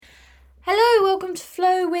welcome to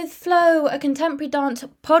Flow with Flow, a contemporary dance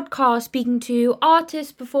podcast speaking to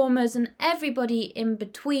artists, performers, and everybody in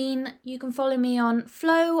between. You can follow me on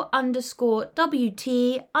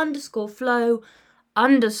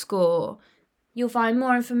flow_WT_flow_. You'll find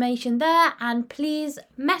more information there, and please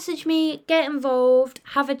message me, get involved,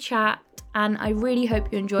 have a chat, and I really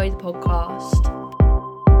hope you enjoy the podcast.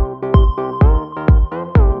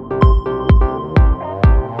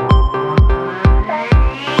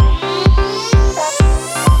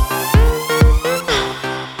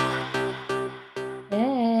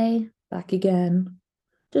 Hey, back again.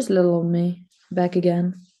 Just a little on me. Back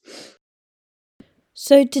again.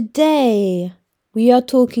 So today we are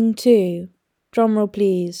talking to, drumroll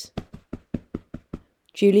please,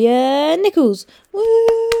 Julian Nichols.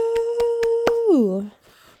 Woo!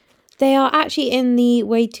 They are actually in the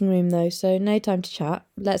waiting room though, so no time to chat.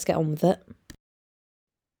 Let's get on with it.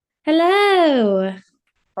 Hello.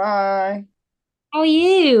 Hi, How are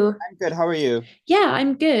you? I'm good. How are you? Yeah,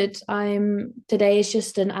 I'm good. Today is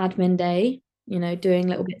just an admin day, doing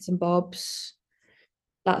little bits and bobs,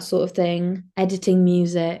 that sort of thing, editing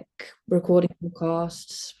music, recording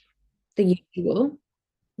podcasts, the usual.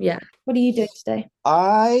 Yeah. What are you doing today?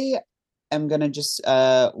 I am gonna just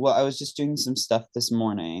well, I was just doing some stuff this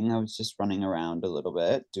morning. I was just running around a little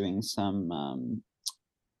bit, doing some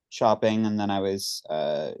shopping, and then I was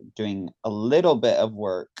doing a little bit of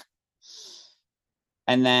work.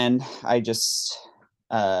 And then I just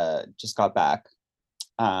got back.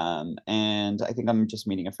 And I think I'm just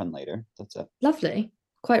meeting a friend later. That's it. Lovely.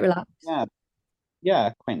 Quite relaxed. Yeah,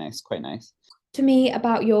 yeah, quite nice, quite nice. To me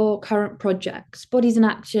about your current projects, Bodies in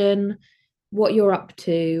Action, what you're up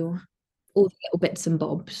to, all the little bits and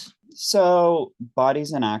bobs. So,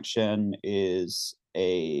 Bodies in Action is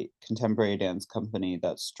a contemporary dance company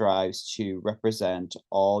that strives to represent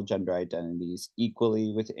all gender identities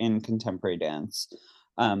equally within contemporary dance.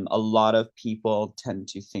 A lot of people tend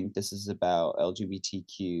to think this is about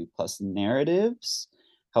LGBTQ plus narratives.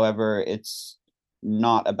 However, it's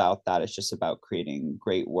not about that. It's just about creating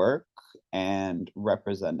great work and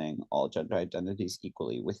representing all gender identities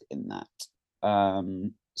equally within that.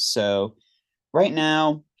 So, right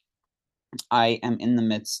now, I am in the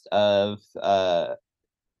midst of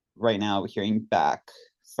right now hearing back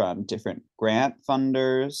from different grant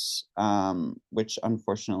funders, which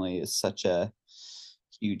unfortunately is such a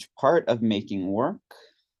huge part of making work.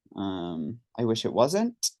 I wish it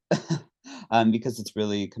wasn't, because it's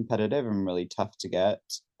really competitive and really tough to get.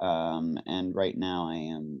 And right now I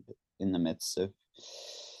am in the midst of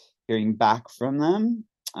hearing back from them.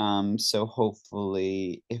 So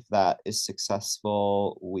hopefully, if that is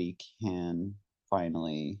successful, we can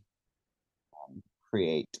finally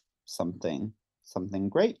create something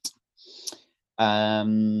great,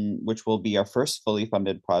 which will be our first fully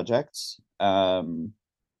funded project.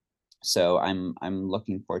 So I'm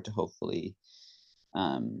looking forward to hopefully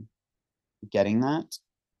getting that.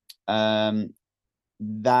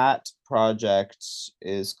 That project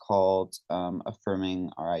is called Affirming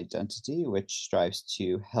Our Identity, which strives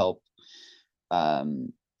to help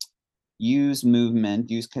use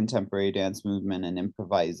contemporary dance movement and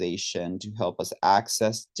improvisation to help us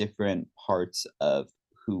access different parts of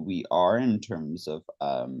who we are in terms of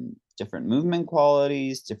different movement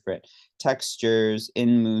qualities, different textures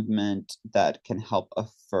in movement that can help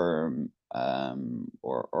affirm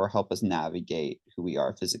or help us navigate who we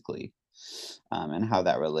are physically, and how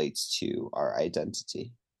that relates to our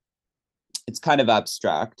identity. It's kind of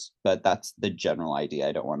abstract, but that's the general idea.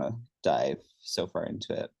 I don't want to dive so far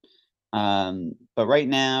into it. But right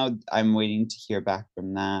now, I'm waiting to hear back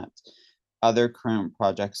from that. Other current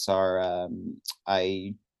projects are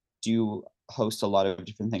I do host a lot of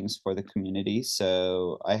different things for the community.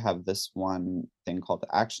 So I have this one thing called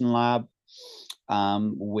the Action Lab,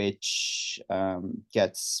 which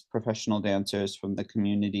gets professional dancers from the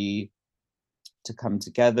community to come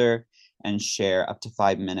together and share up to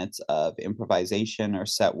 5 minutes of improvisation or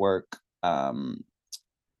set work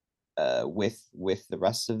with the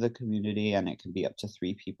rest of the community, and it can be up to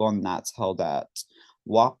 3 people, and that's held at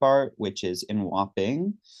WAP Art, which is in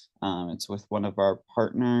Wapping. It's with one of our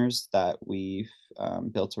partners that we've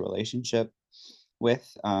built a relationship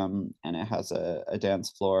with, and it has a dance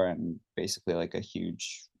floor and basically like a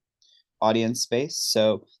huge audience space.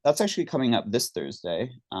 So that's actually coming up this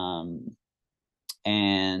Thursday.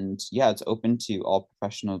 And yeah, it's open to all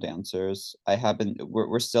professional dancers.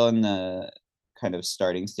 We're still in the kind of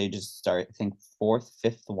starting stages, I think 4th,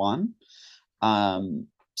 5th one.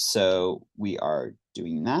 So we are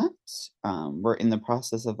doing that. We're in the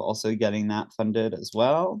process of also getting that funded as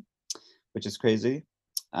well, which is crazy.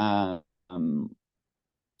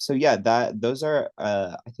 so yeah, that those are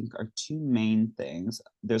I think are two main things.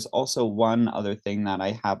 There's also one other thing that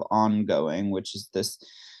I have ongoing, which is this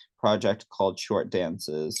project called Short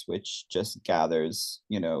Dances, which just gathers,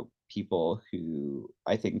 people who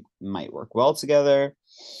I think might work well together.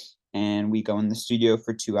 And we go in the studio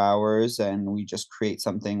for 2 hours and we just create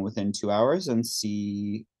something within 2 hours and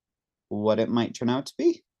see what it might turn out to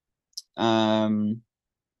be. Um,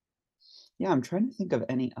 yeah, I'm trying to think of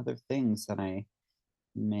any other things that I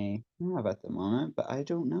may have at the moment, but I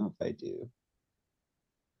don't know if I do.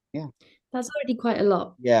 Yeah. That's already quite a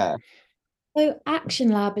lot. Yeah. So, Action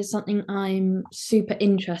Lab is something I'm super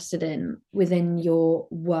interested in within your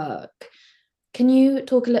work. Can you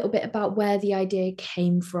talk a little bit about where the idea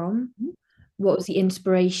came from? What was the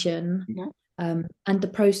inspiration, Yeah. and the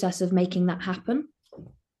process of making that happen?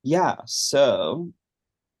 Yeah. So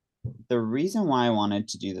the reason why I wanted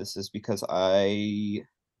to do this is because I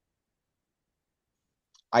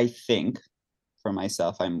think for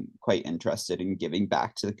myself, I'm quite interested in giving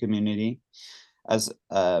back to the community as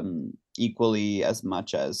equally as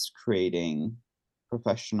much as creating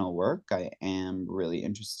professional work. I am really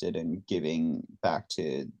interested in giving back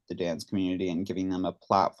to the dance community and giving them a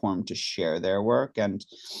platform to share their work. And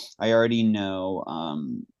I already know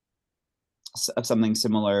of something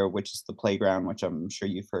similar, which is the playground, which I'm sure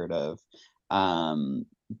you've heard of. Um,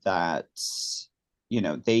 that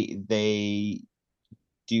they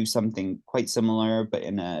do something quite similar, but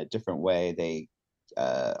in a different way. They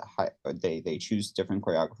choose different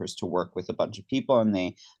choreographers to work with a bunch of people, and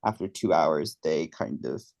they after 2 hours they kind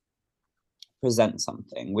of present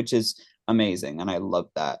something, which is amazing, and I love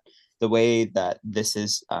that. The way that this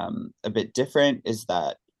is a bit different is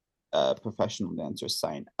that professional dancers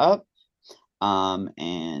sign up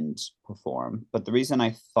and perform. But the reason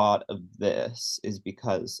I thought of this is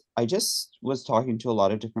because I just was talking to a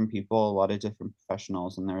lot of different people, a lot of different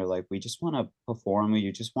professionals, and they were like, we just want to perform.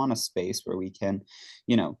 We just want a space where we can,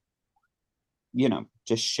 you know,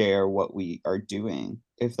 just share what we are doing.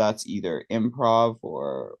 If that's either improv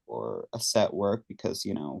or a set work, because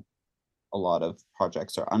a lot of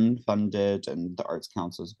projects are unfunded and the Arts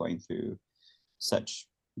Council is going through such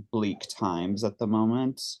bleak times at the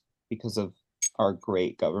moment because of our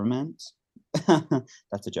great government.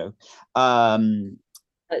 That's a joke.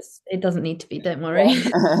 It doesn't need to be, don't worry.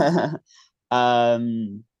 Yeah.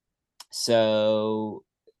 um, so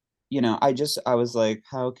I was like,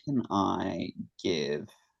 how can I give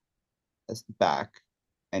us back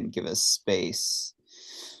and give us space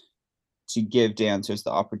to give dancers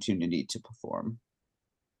the opportunity to perform?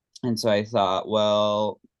 And so I thought,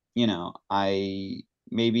 well,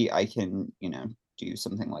 maybe I can, do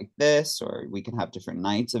something like this, or we can have different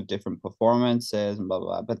nights of different performances and blah, blah,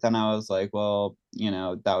 blah. But then I was like, well,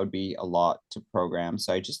 that would be a lot to program.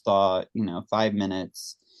 So I just thought, 5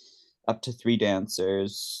 minutes, up to three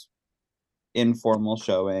dancers, informal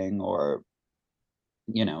showing, or,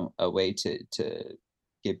 a way to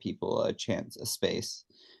give people a chance, a space.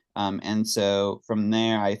 And so from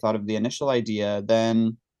there, I thought of the initial idea.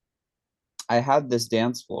 Then I had this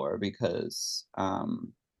dance floor because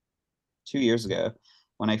 2 years ago,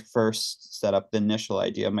 when I first set up the initial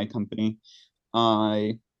idea of my company,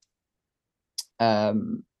 I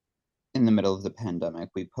in the middle of the pandemic,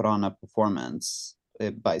 we put on a performance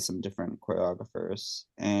by some different choreographers,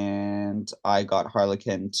 and I got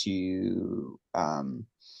Harlequin to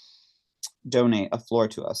donate a floor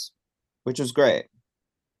to us, which was great.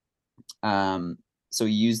 So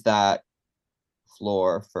we used that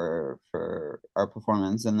floor for our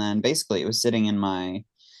performance, and then basically it was sitting in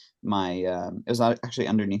it was not actually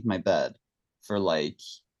underneath my bed for like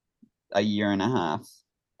a year and a half.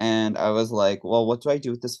 And I was like, well, what do I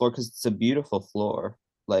do with this floor? Because it's a beautiful floor.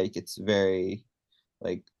 Like it's very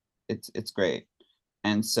like it's great.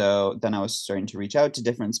 And so then I was starting to reach out to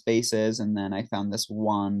different spaces, and then I found this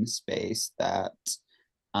one space that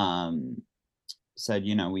um said,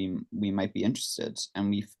 we might be interested.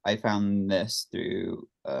 And I found this through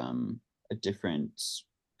a different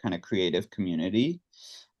kind of creative community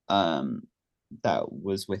um, that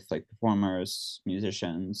was with like performers,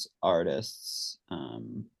 musicians, artists,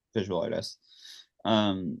 visual artists.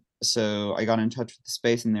 So I got in touch with the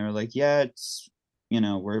space, and they were like, yeah, it's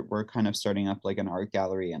we're kind of starting up like an art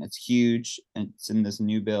gallery, and it's huge, and it's in this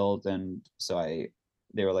new build. And so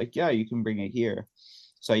they were like, yeah, you can bring it here.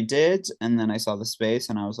 So I did, and then I saw the space,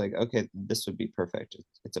 and I was like, okay, this would be perfect.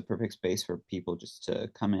 It's a perfect space for people just to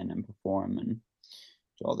come in and perform and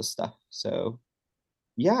do all this stuff. So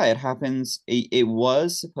yeah, it happens. It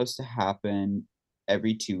was supposed to happen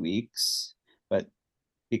every 2 weeks, but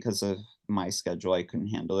because of my schedule, I couldn't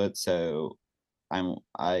handle it. So I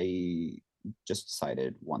just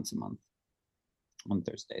decided once a month on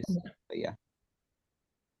Thursdays. But yeah.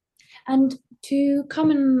 And to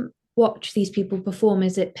come and watch these people perform,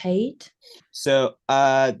 is it paid? So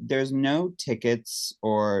there's no tickets,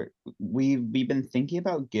 or we've been thinking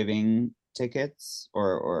about giving tickets,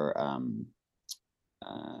 or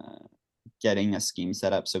uh getting a scheme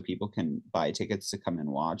set up so people can buy tickets to come and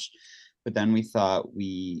watch. But then we thought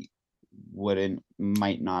we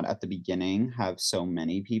might not at the beginning have so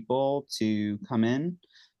many people to come in,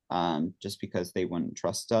 just because they wouldn't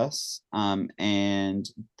trust us. And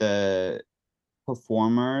the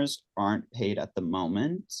performers aren't paid at the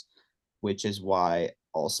moment, which is why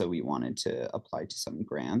also we wanted to apply to some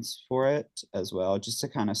grants for it as well, just to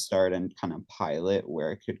kind of start and kind of pilot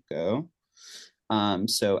where it could go.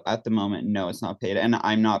 So at the moment, no, it's not paid, and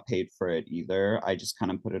I'm not paid for it either. I just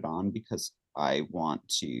kind of put it on because I want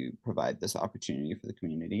to provide this opportunity for the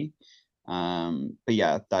community. But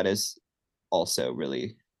yeah, that is also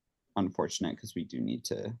really unfortunate because we do need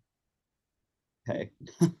to pay.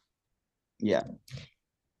 Yeah,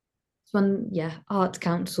 It's one, yeah, Arts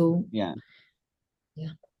Council, yeah, yeah,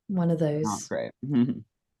 one of not those. great. One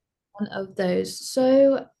of those.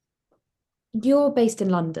 So you're based in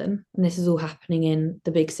London, and this is all happening in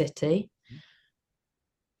the big city.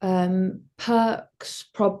 Perks,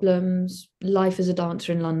 problems, life as a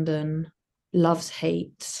dancer in London, loves,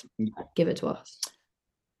 hates. Give it to us.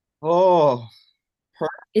 Oh,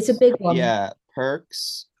 It's a perks. big one. Yeah,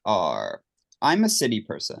 perks are. I'm a city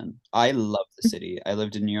person. I love the city. I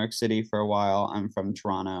lived in New York City for a while. I'm from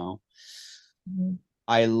Toronto. Mhm.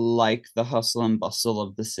 I like the hustle and bustle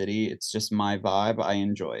of the city. It's just my vibe. I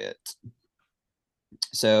enjoy it.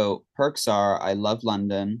 So, perks are I love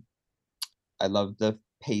London. I love the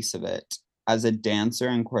pace of it. As a dancer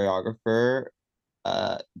and choreographer,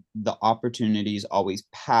 uh, the opportunities always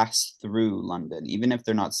pass through London. Even if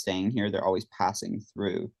they're not staying here, they're always passing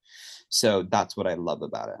through. So that's what I love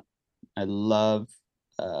about it. I love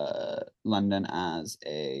London as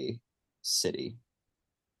a city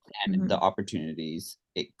and the Mhm. opportunities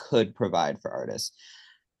it could provide for artists.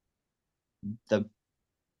 The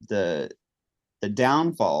the the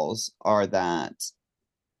downfalls are that,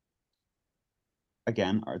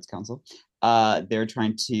 again, Arts Council, they're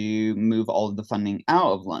trying to move all of the funding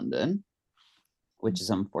out of London, which is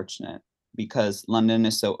unfortunate because London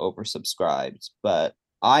is so oversubscribed. But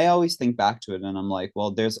I always think back to it and I'm like, well,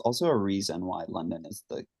 there's also a reason why London is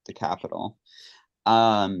the capital.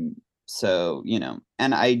 Um, so,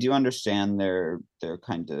 and I do understand their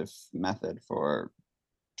kind of method for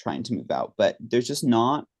trying to move out, but there's just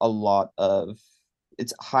not a lot of,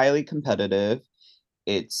 it's highly competitive,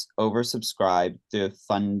 it's oversubscribed, the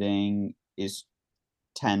funding is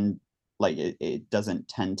tend like it doesn't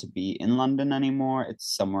tend to be in London anymore.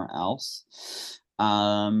 It's somewhere else.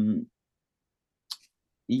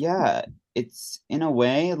 Yeah, it's in a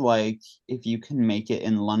way like if you can make it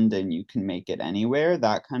in London, you can make it anywhere,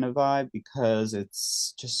 that kind of vibe, because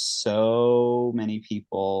it's just so many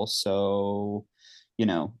people, so, you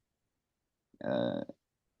know, uh,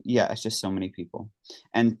 yeah, it's just so many people.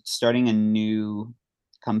 And starting a new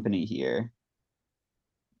company here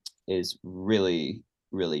is really,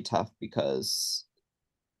 really tough because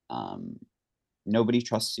um, nobody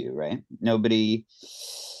trusts you, right? Nobody,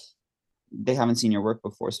 they haven't seen your work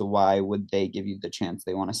before, so why would they give you the chance?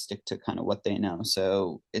 They want to stick to kind of what they know.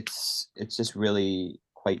 So it's just really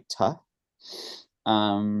quite tough.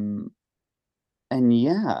 Um, and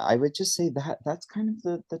yeah, I would just say that that's kind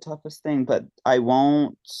of the toughest thing, but I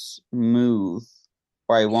won't move,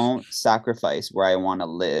 or I won't sacrifice where I want to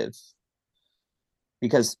live,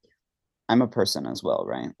 because I'm a person as well,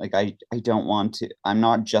 right? Like I don't want to, I'm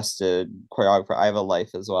not just a choreographer. I have a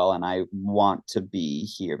life as well, and I want to be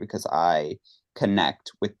here because I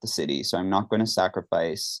connect with the city. So I'm not going to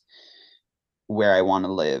sacrifice where I want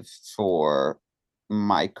to live for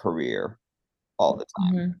my career all the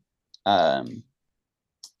time. Mhm.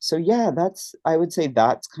 So yeah, that's, I would say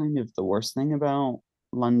that's kind of the worst thing about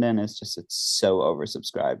London, is just it's so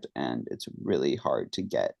oversubscribed and it's really hard to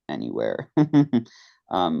get anywhere.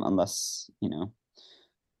 Unless,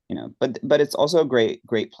 but it's also a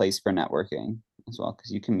great place for networking as well,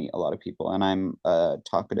 because you can meet a lot of people, and I'm a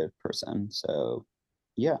talkative person. So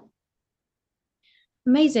yeah.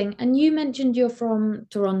 Amazing. And you mentioned you're from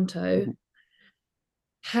Toronto.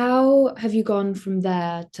 How have you gone from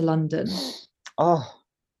there to London? Oh,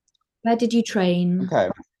 Where did you train? okay.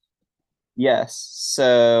 Yes.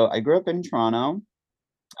 So I grew up in Toronto,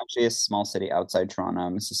 actually a small city outside Toronto,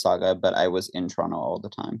 Mississauga, but I was in Toronto all the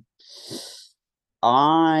time.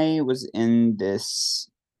 I was in this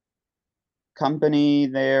company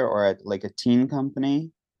there, or at like a teen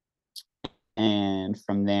company, And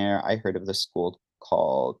from there, I heard of the school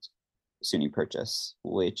called SUNY Purchase,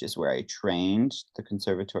 which is where I trained, the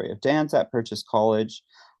Conservatory of Dance at Purchase College.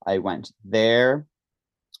 I went there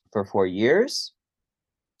for 4 years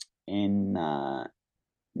in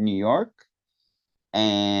New York.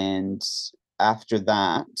 And after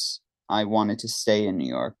that, I wanted to stay in New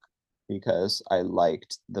York because I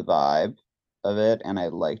liked the vibe of it and I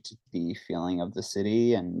liked the feeling of the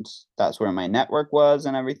city. And that's where my network was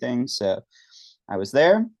and everything. So I was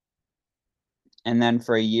there. And then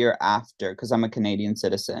for a year after, because I'm a Canadian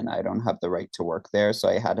citizen, I don't have the right to work there. So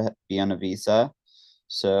I had to be on a visa.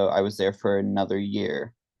 So I was there for another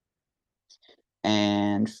year.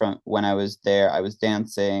 And from when I was there, I was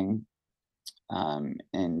dancing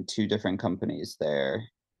in two different companies there.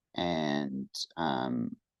 And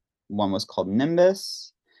one was called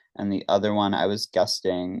Nimbus, and the other one I was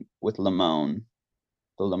guesting with Limone,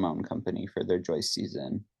 the Limone company, for their Joyce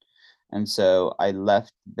season. And so I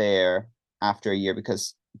left there after a year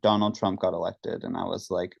because Donald Trump got elected. And I was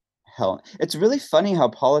like, hell, it's really funny how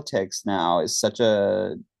politics now is such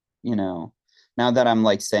a, you know, now that I'm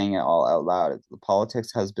like saying it all out loud,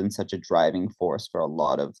 politics has been such a driving force for a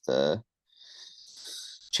lot of the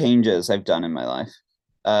changes I've done in my life,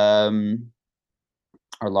 um,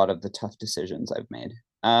 or a lot of the tough decisions I've made.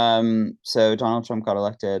 So Donald Trump got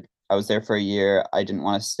elected. I was there for a year. I didn't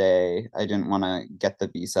want to stay. I didn't want to get the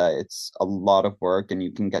visa. It's a lot of work and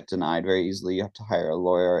you can get denied very easily. You have to hire a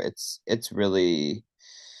lawyer. It's really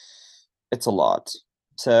it's a lot.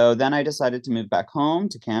 So then I decided to move back home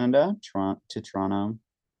to Canada, Toronto.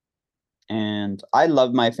 And I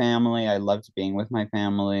love my family. I loved being with my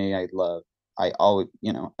family. I always,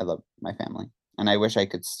 I love my family. And I wish I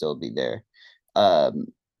could still be there.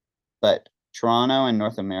 Um, but Toronto and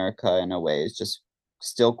North America in a way is just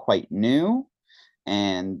still quite new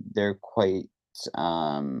and they're quite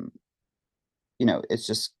um it's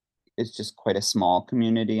just quite a small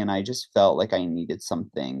community and I just felt like I needed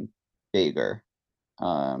something bigger.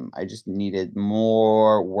 I just needed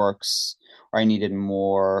more works or I needed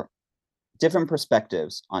more different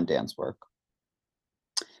perspectives on dance work.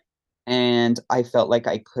 And I felt like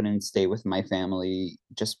I couldn't stay with my family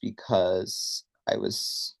just because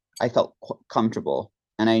I felt comfortable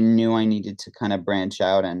and I knew I needed to kind of branch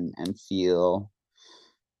out and feel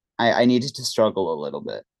I needed to struggle a little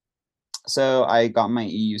bit. So I got my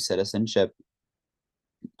EU citizenship.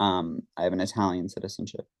 I have an Italian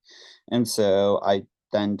citizenship. And so I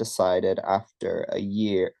then decided after a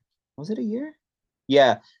year, was it a year?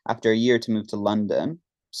 Yeah, after a year to move to London.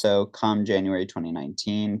 So come January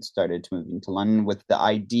 2019, started to move into London with the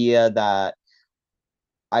idea that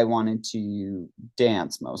I wanted to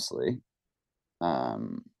dance mostly.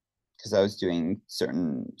 Because I was doing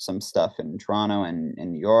some stuff in Toronto and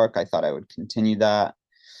in New York. I thought I would continue that.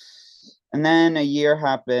 And then a year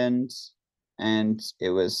happened and it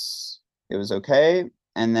was okay.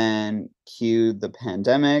 And then cue the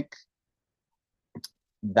pandemic.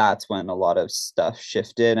 That's when a lot of stuff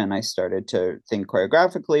shifted and I started to think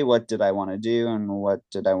choreographically, what did I want to do and what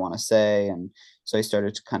did I want to say? And so I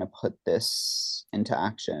started to kind of put this into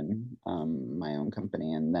action, my own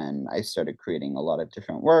company. And then I started creating a lot of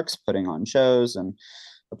different works, putting on shows and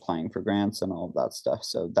applying for grants and all of that stuff.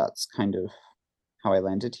 So that's kind of how I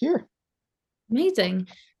landed here. Amazing.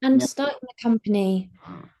 And Yeah. starting the company,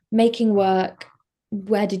 making work,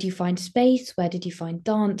 where did you find space? Where did you find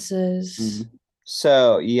dancers? Mm.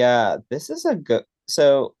 So yeah, this is a good.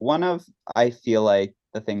 So one of I feel like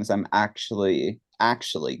the things I'm actually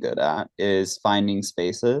good at is finding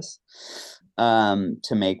spaces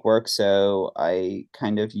to make work. So I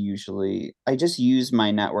kind of usually I just use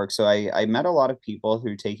my network. So I met a lot of people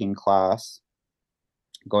through taking class,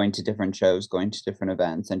 going to different shows, going to different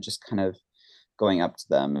events, and just kind of going up to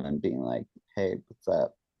them and being like, "Hey, what's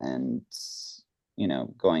up?" And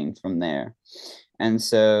going from there. And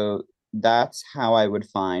so that's how I would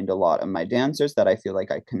find a lot of my dancers that I feel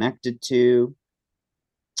like I connected to.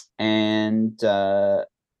 And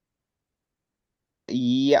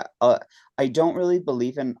yeah, I don't really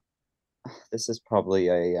believe in this is probably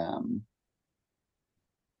a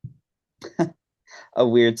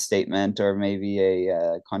weird statement or maybe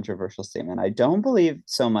a controversial statement. I don't believe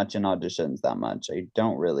so much in auditions that much. I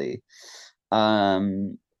don't really.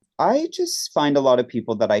 Um, I just find a lot of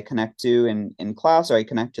people that I connect to in class or I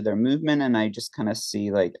connect to their movement and I just kind of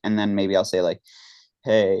see like, and then maybe I'll say like,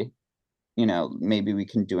 hey, maybe we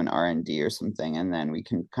can do an R&D or something and then we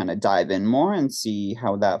can kind of dive in more and see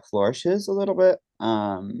how that flourishes a little bit.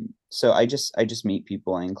 So I just meet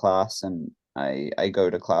people in class and I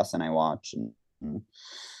go to class and I watch and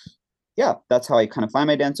yeah, that's how I kind of find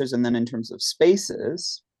my dancers. And then in terms of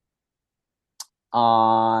spaces,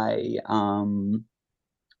 I um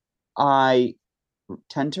I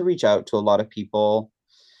tend to reach out to a lot of people.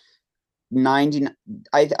 90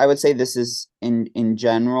 I would say this is in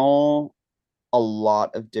general a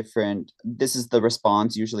lot of different, this is the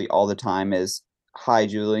response usually all the time is, hi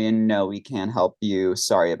Julian, no, we can't help you,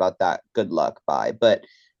 sorry about that, good luck, bye. But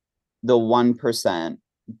the 1%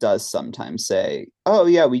 does sometimes say, oh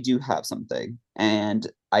yeah, we do have something. And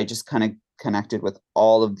I just kind of connected with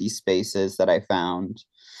all of these spaces that I found.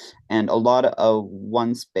 And a lot of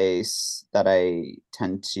one space that I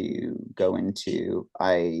tend to go into,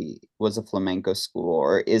 I was a flamenco school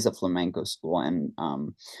or is a flamenco school. And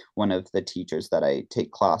one of the teachers that I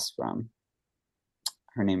take class from,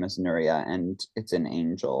 her name is Nuria, and it's an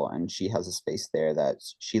angel, and she has a space there that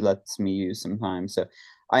she lets me use sometimes. So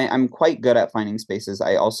I'm quite good at finding spaces.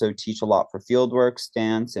 I also teach a lot for Fieldworks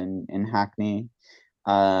dance in Hackney.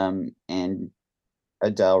 And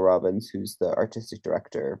Adele Robbins, who's the artistic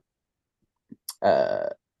director, uh,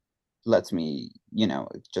 lets me,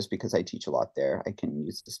 just because I teach a lot there, I can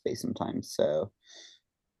use the space sometimes. So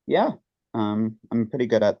yeah, I'm pretty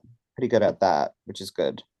good at that, which is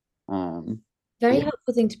good. But Very yeah,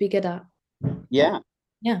 helpful thing to be good at. yeah.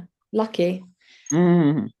 Yeah, lucky.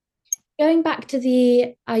 Mhm. Going back to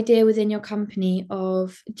the idea within your company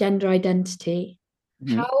of gender identity,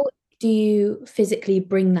 Mhm. how do you physically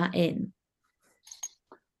bring that in?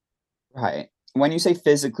 Right. When you say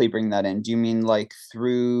physically bring that in, do you mean like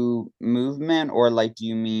through movement, or like do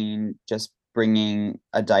you mean just bringing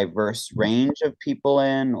a diverse range of people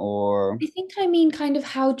in, or? I think I mean kind of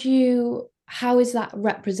how is that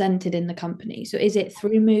represented in the company? So is it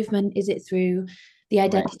through movement? Is it through the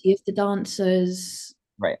Right, identity of the dancers?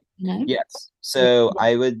 right. You know? Yes. Yeah. So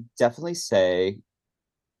I would definitely say,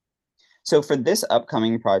 so for this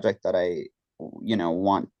upcoming project that I,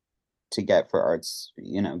 want to get for arts,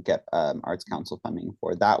 get arts council funding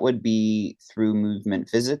for, that would be through movement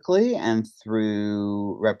physically and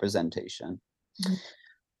through representation. Mhm.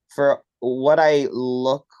 For what I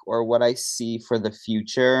look or what I see for the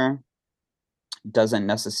future doesn't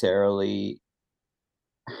necessarily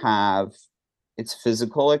have its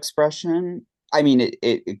physical expression. I mean,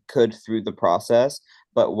 it could through the process,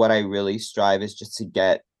 but what I really strive is just to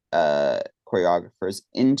get choreographers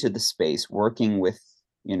into the space, working with,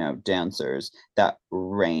 dancers that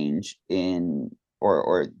range in,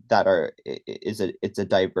 or that are, it's a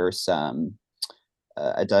diverse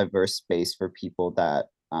space for people that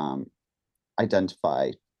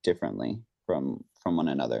identify differently from one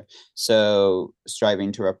another. So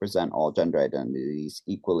striving to represent all gender identities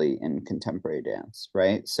equally in contemporary dance,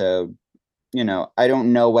 right? So, I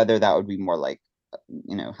don't know whether that would be more like,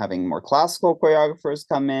 having more classical choreographers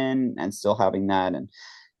come in and still having that, and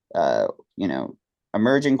uh, you know,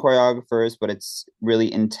 emerging choreographers, but it's really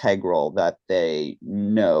integral that they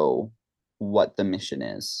know what the mission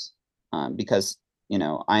is. Because,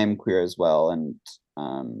 I am queer as well, and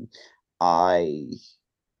I,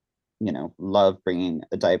 love bringing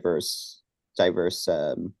a diverse, a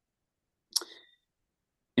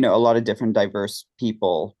lot of different diverse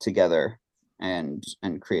people together and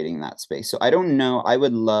creating that space. So I don't know. I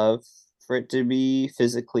would love for it to be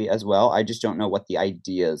physically as well. I just don't know what the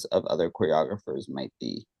ideas of other choreographers might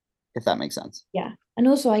be, if that makes sense. Yeah. And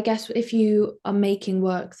also, I guess if you are making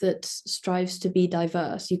work that strives to be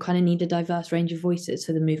diverse, you kind of need a diverse range of voices.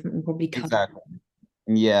 So the movement will probably come. Exactly.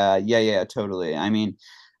 Yeah, yeah, yeah, totally. I mean,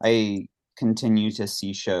 I continue to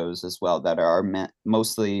see shows as well that are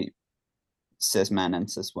mostly cis men and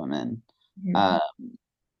cis women. Mhm. Uh,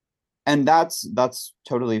 and that's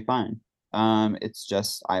totally fine. It's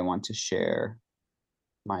just I want to share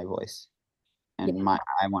my voice, Yeah. and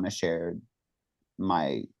I want to share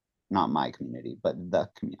my, not my community, but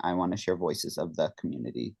I want to share voices of the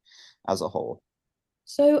community as a whole.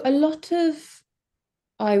 So a lot of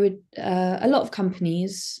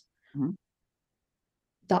companies Mhm.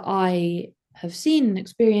 that I have seen and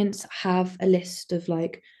experienced have a list of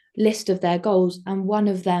their goals, and one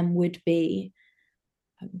of them would be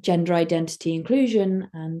gender identity inclusion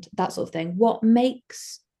and that sort of thing. What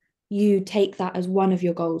makes you take that as one of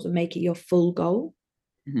your goals and make it your full goal?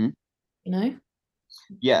 Mhm. You know?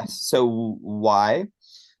 Yes. So why?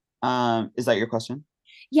 Is that your question?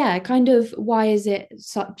 Yeah, kind of why is it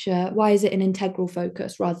an integral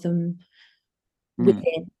focus rather than Mhm.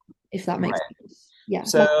 within, if that makes Right. sense. Yeah,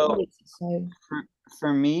 like what So makes it so. for,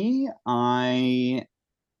 for me, I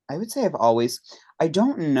would say I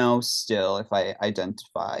don't know still if I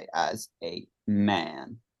identify as a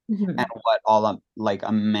man, and Mhm. what all like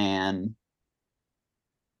a man,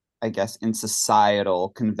 I guess, in societal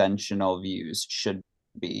conventional views should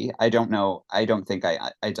be. I don't know. I don't think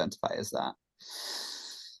I identify as that.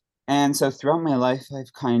 And so throughout my life,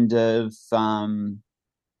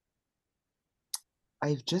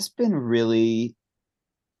 I've just been really,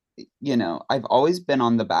 I've always been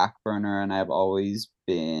on the back burner, and I've always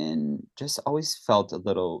been just always felt a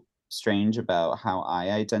little strange about how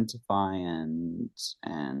I identify, and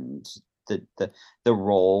the the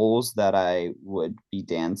roles that I would be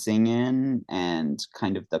dancing in, and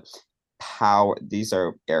kind of the power. These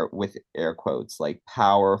are with air quotes, like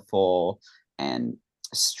powerful and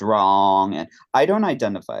strong, and I don't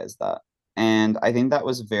identify as that. And I think that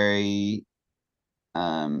was very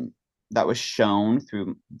um, that was shown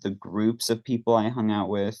through the groups of people I hung out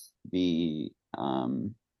with, the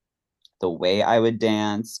way I would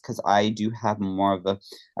dance, because I do have more of a,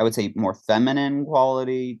 I would say, more feminine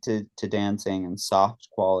quality to dancing, and soft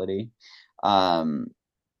quality. Um,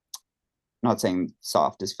 Not saying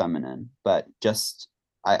soft is feminine, but just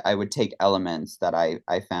I would take elements that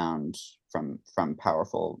I found from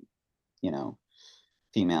powerful, you know,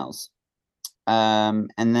 females.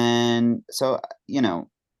 And then so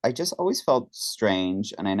I just always felt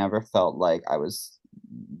strange, and I never felt like I was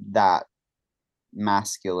that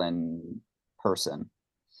masculine person.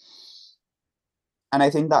 And I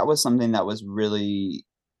think that was something that was really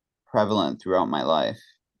prevalent throughout my life.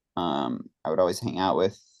 I would always hang out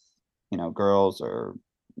with, girls, or,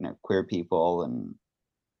 queer people, and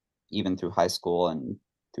even through high school, and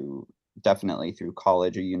through definitely through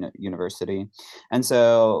college or university. And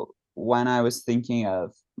so when I was thinking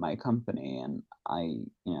of my company, and I,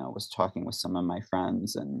 was talking with some of my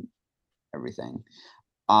friends and everything,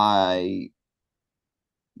 I,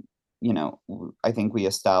 I think we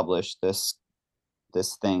established this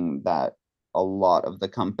thing that a lot of the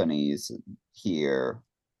companies here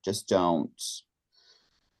just don't.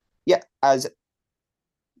 Yeah, as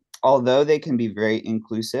although they can be very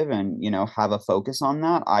inclusive, and have a focus on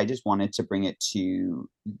that, I just wanted to bring it to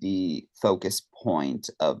the focus point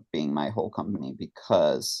of being my whole company,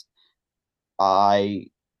 because I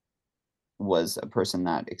was a person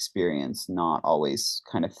that experienced not always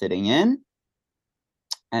kind of fitting in,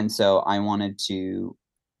 and so I wanted to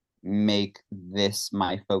make this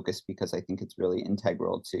my focus, because I think it's really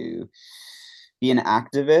integral to be an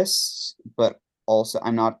activist. But also,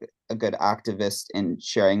 I'm not a good activist in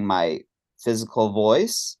sharing my physical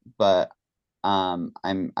voice, but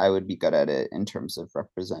I would be good at it in terms of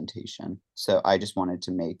representation. So I just wanted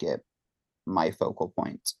to make it my focal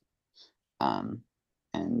point. Um,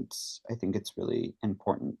 and I think it's really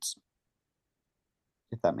important,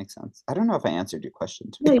 if that makes sense. I don't know if I answered your question,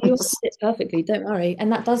 to No, be you answered honest. it perfectly, don't worry.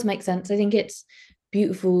 And that does make sense. I think it's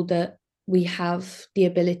beautiful that we have the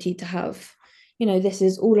ability to have, this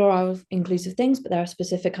is all our inclusive things, but there are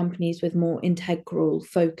specific companies with more integral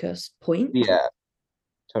focus point. Yeah,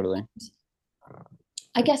 totally.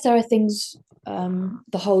 I guess there are things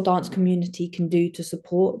the whole dance community can do to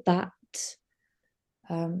support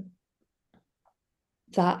um,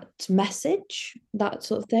 that message, that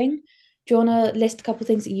sort of thing. Do you want to list a couple of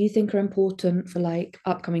things that you think are important for like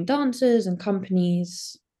upcoming dancers and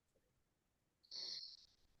companies,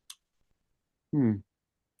 Hmm.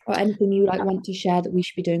 or anything you like want to share that we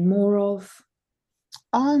should be doing more of?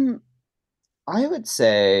 Um, I would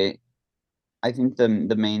say I think the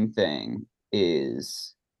main thing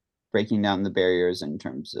is breaking down the barriers in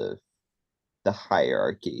terms of the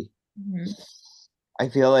hierarchy. Mhm. I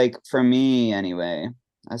feel like, for me anyway,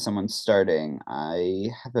 as someone starting, I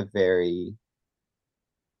have a very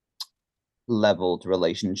leveled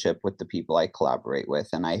relationship with the people I collaborate with,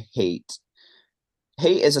 and I hate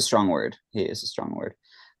is a strong word. Hate is a strong word.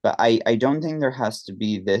 But I don't think there has to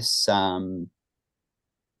be this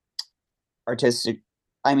artistic.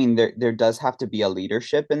 I mean, there does have to be a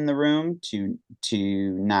leadership in the room to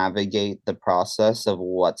navigate the process of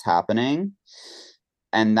what's happening,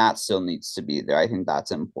 and that still needs to be there. I think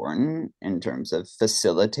that's important in terms of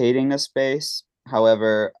facilitating a space.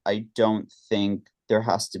 However, I don't think there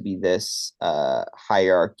has to be this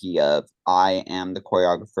hierarchy of, I am the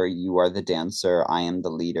choreographer, you are the dancer, I am the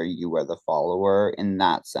leader, you are the follower, in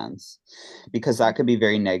that sense, because that could be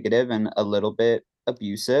very negative and a little bit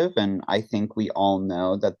abusive. And I think we all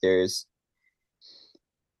know that there's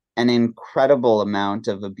an incredible amount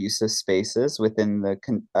of abusive spaces within the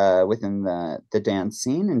dance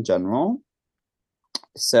scene in general.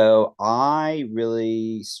 So I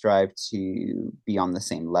really strive to be on the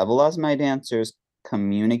same level as my dancers,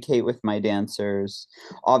 communicate with my dancers.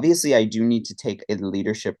 Obviously, I do need to take a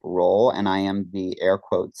leadership role, and I am the air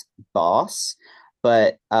quotes boss,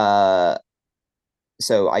 but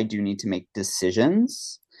so I do need to make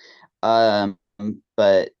decisions.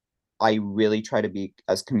 But I really try to be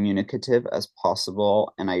as communicative as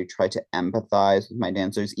possible, and I try to empathize with my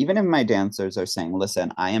dancers, even if my dancers are saying,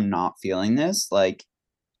 listen, I am not feeling this. Like,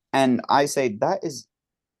 and I say, that is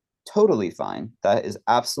totally fine. That is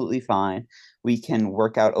absolutely fine. We can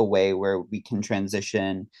work out a way where we can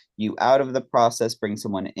transition you out of the process, bring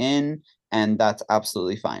someone in, and that's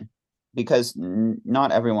absolutely fine. Because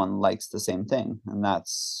not everyone likes the same thing, and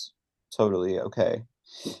that's totally okay.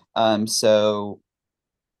 So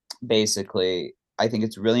basically, I think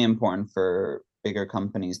it's really important for bigger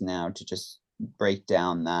companies now to just break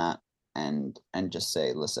down that and just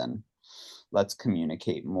say, listen, let's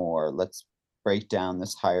communicate more. Let's break down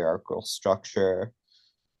this hierarchical structure,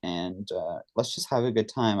 and let's just have a good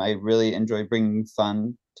time. I really enjoy bringing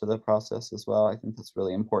fun to the process as well. I think that's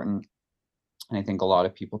really important, and I think a lot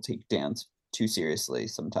of people take dance too seriously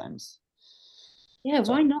sometimes. Yeah,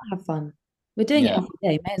 So why not have fun? We're doing it yeah, every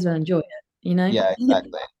day. May as well enjoy it, you know? yeah,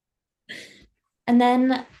 exactly. And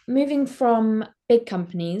then moving from big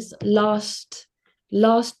companies, last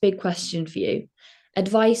big question for you.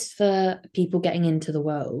 Advice for people getting into the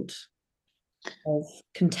world of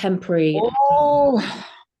contemporary. Oh,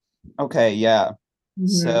 okay, yeah. Mhm.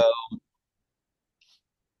 So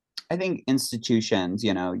I think institutions,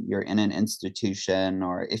 you're in an institution,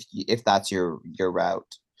 or if that's your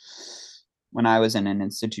route. When I was in an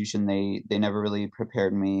institution, they never really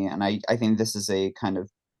prepared me, and I think this is a kind of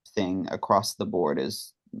thing across the board,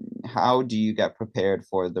 is how do you get prepared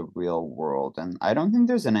for the real world? And I don't think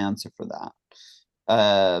there's an answer for that.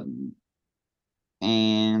 Um,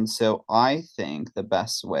 and so I think the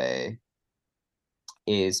best way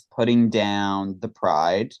is putting down the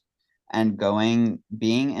pride and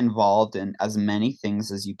being involved in as many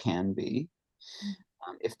things as you can be.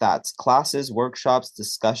 If that's classes, workshops,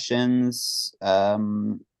 discussions,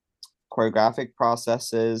 choreographic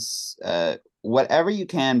processes, whatever you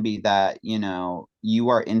can be that, you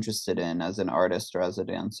are interested in as an artist or as a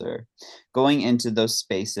dancer, going into those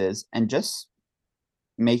spaces and just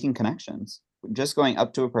making connections, just going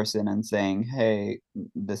up to a person and saying, hey,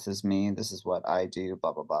 this is me, this is what I do,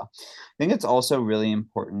 blah blah blah. I think it's also really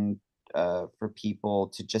important for people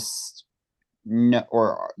to just know,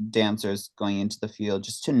 or dancers going into the field,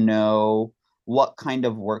 just to know what kind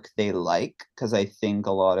of work they like, because I think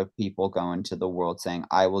a lot of people go into the world saying,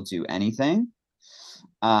 I will do anything.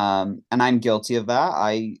 And I'm guilty of that.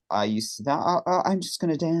 I used to that, I'm just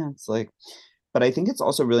gonna dance, like. But I think it's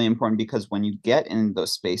also really important, because when you get in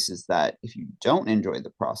those spaces, that if you don't enjoy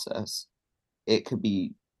the process, it could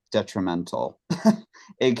be detrimental.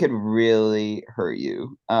 It could really hurt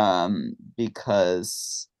you,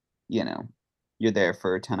 because you know you're there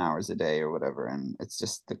for 10 hours a day or whatever, and it's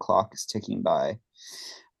just the clock is ticking by.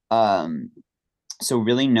 um so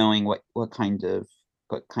really knowing what kind of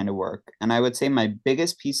work. And I would say my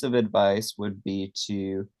biggest piece of advice would be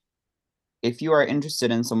to, if you are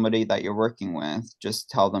interested in somebody that you're working with, just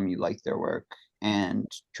tell them you like their work and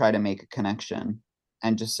try to make a connection,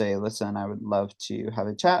 and just say, listen, I would love to have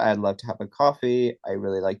a chat. I'd love to have a coffee. I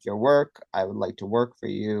really like your work. I would like to work for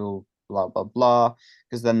you, blah, blah, blah.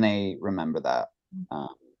 Because then they remember that.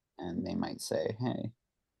 Um, and they might say, hey,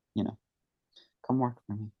 you know, come work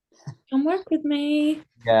for me. Come work with me.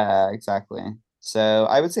 Yeah, exactly. So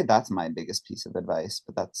I would say that's my biggest piece of advice,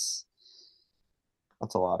 but that's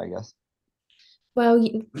a lot, I guess. Well,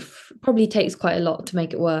 probably takes quite a lot to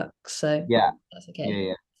make it work, so Yeah, that's yeah, okay.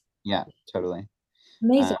 yeah, yeah, totally.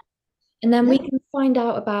 Amazing. Uh, And then we yeah, can find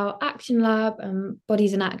out about Action Lab and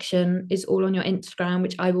Bodies in Action is all on your Instagram,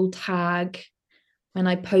 which I will tag when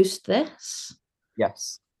I post this.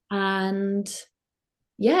 yes. And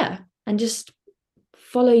yeah, and just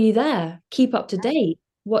follow you there. Keep up to date.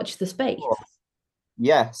 Watch the space. Cool.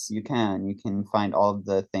 Yes, you can. You can find all of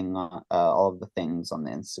the things on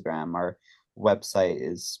the Instagram. Our website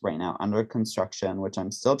is right now under construction, which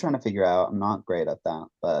I'm still trying to figure out. I'm not great at that,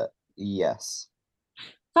 but yes.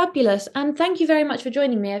 Fabulous. And thank you very much for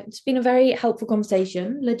joining me. It's been a very helpful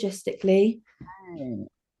conversation logistically. Hey,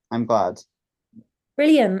 I'm glad.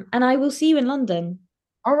 Brilliant. And I will see you in London.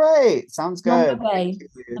 All right, sounds I'm on my good. Thank way. you.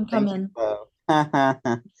 I'm Thank you, coming. Flo.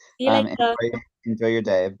 See you later. Enjoy your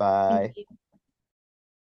day. Thank Bye. you.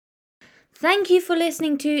 Thank you for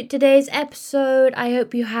listening to today's episode. I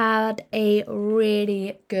hope you had a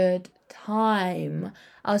really good time.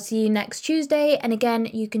 I'll see you next Tuesday. And again,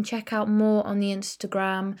 you can check out more on the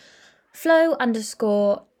Instagram flow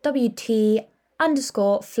underscore WT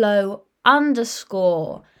underscore flow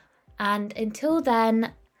underscore. And until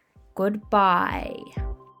then, goodbye.